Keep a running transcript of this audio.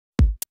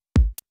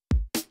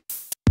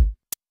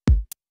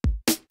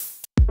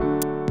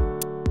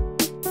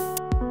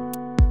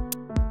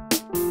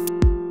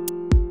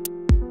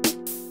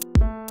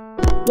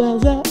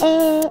Where's that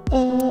at?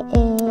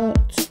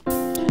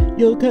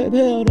 You came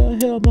here to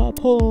hear my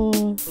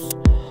pulse.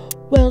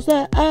 Where's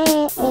that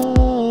at?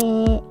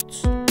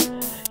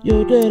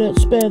 You didn't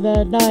spend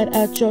the night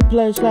at your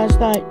place last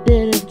night,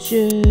 didn't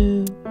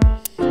you?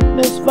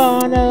 Miss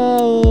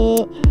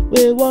Varner,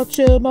 we want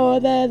you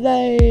more than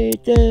they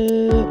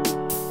do.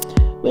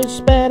 We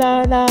spend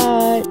our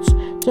nights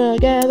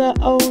together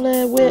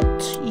only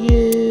with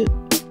you.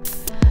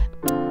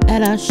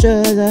 And I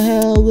sure the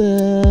hell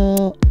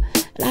will.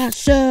 And I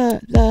sure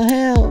the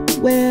hell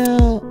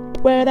will.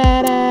 Where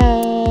that at?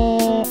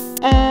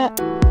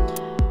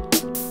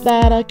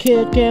 That a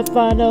kid can't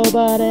find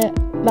nobody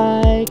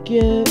like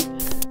you.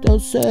 Don't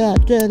say I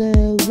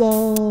didn't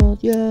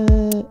want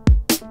you.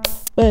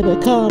 Baby,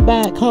 come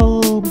back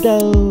home,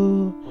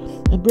 though,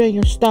 and bring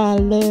your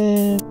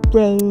styling,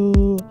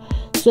 bro.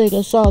 Sing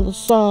us all the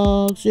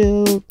songs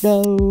you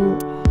know.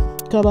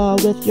 Come on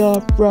with your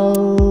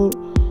fro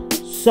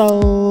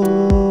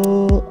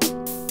soul.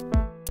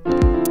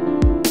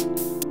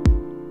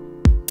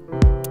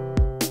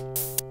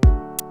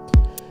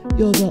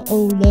 You're the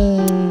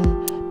only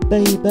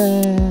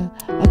baby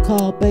I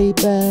call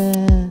baby,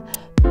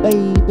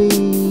 baby.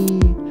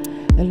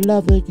 And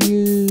loving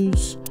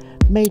you's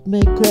made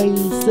me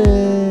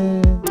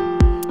crazy.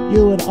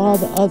 You and all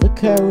the other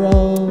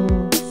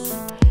carols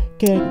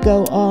can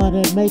go on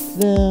and make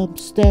them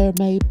stare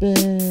maybe,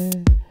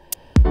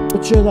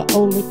 but you're the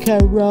only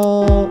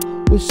carol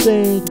we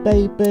sing,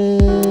 baby.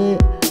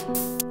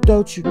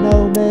 Don't you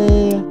know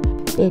me?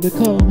 Baby,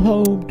 come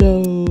home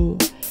though,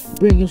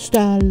 bring your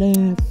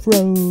styling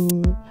fro.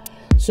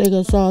 Sing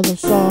us all the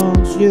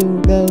songs you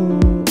know.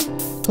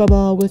 Come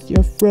on with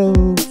your fro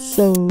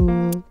soul.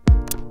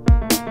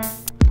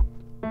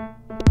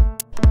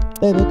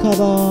 Baby, come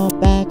on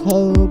back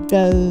home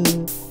though,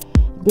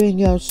 bring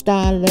your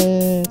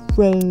styling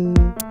fro.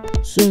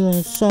 Sing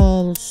us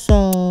all the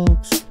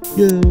songs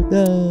you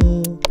know.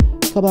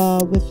 Come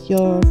on with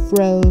your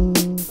fro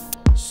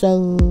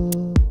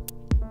soul.